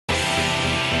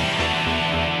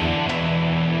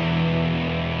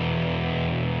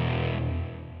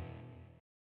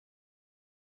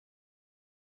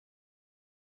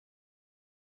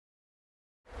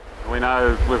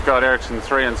know we've got Ericsson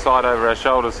 3 in sight over our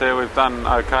shoulders here. We've done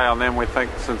okay on them, we think,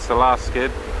 since the last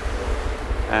sched.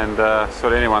 And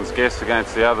sort of anyone's guess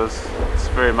against the others. It's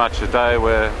very much a day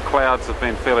where clouds have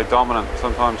been fairly dominant.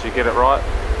 Sometimes you get it right,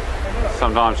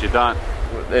 sometimes you don't.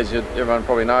 As everyone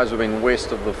probably knows, we've been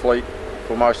west of the fleet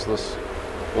for most of this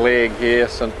leg here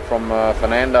from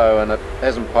Fernando, and it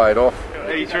hasn't paid off.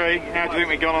 E3, how do you think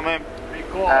we've gone on them?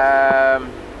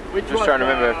 Just trying to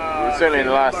remember, certainly in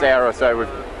the last hour or so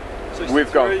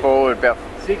we've gone forward about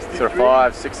sort of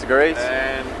 5-6 degrees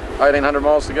and 1800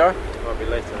 miles to go. Might be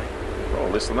less, I think. Oh,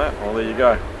 less than that. Well, there you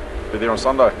go. Be there on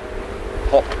Sunday.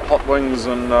 Hot wings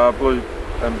and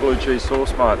blue cheese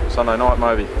sauce, mate. Sunday night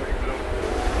maybe.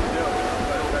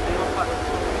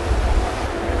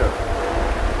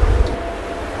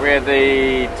 We're at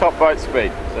the top boat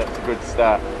speed, so that's a good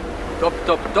start. Top.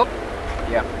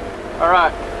 Yeah.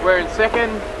 Alright, we're in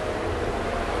second.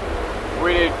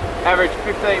 We did average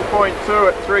 15.2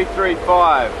 at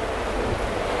 335.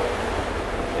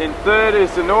 In third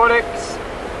is the Nordics.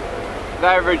 They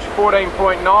average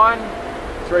 14.9,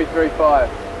 335.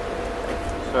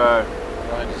 So,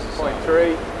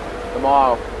 0.3, the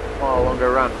mile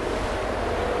longer run.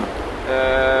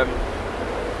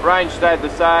 Range stayed the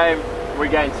same. We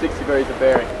gained 6 degrees of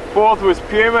bearing. Fourth was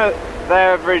Puma. They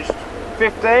averaged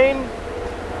 15,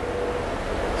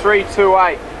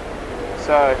 328.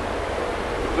 So a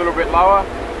little bit lower,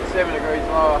 7 degrees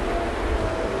lower.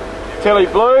 Telly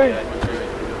Blue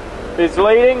is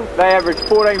leading. They average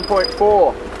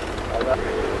 14.4.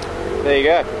 There you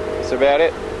go. That's about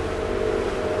it.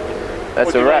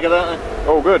 That's a wrap.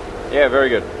 All good. Yeah, very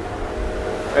good.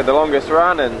 Had the longest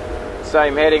run and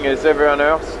same heading as everyone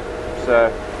else.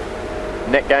 So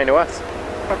net gain to us.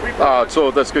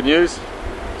 Oh, that's good news.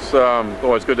 It's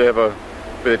always good to have a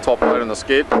bit of top load in the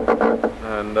sched.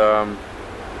 And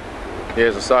yeah,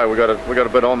 as I say, we got a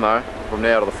bit on though from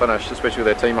now to the finish, especially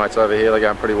with our teammates over here. They're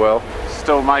going pretty well.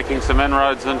 Still making some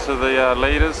inroads into the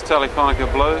leaders. Telefonica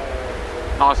Blue.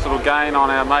 Nice little gain on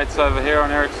our mates over here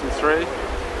on Ericsson 3,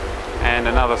 and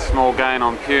another small gain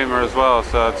on Puma as well.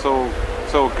 So it's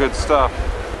all good stuff.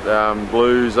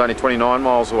 Blue's only 29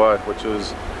 miles away, which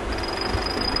was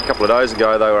a couple of days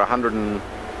ago. They were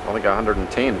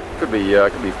 110. Could be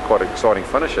quite an exciting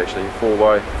finish actually. Four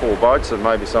boats, and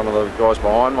maybe some of the guys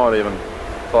behind might even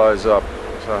close up.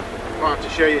 So Might have to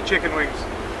share your chicken wings.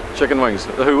 Chicken wings.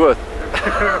 Who with?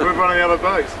 With one of the other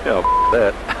boats. Yeah,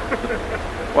 that.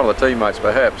 One of the teammates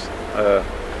perhaps. I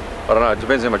don't know. It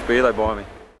depends how much beer they buy me.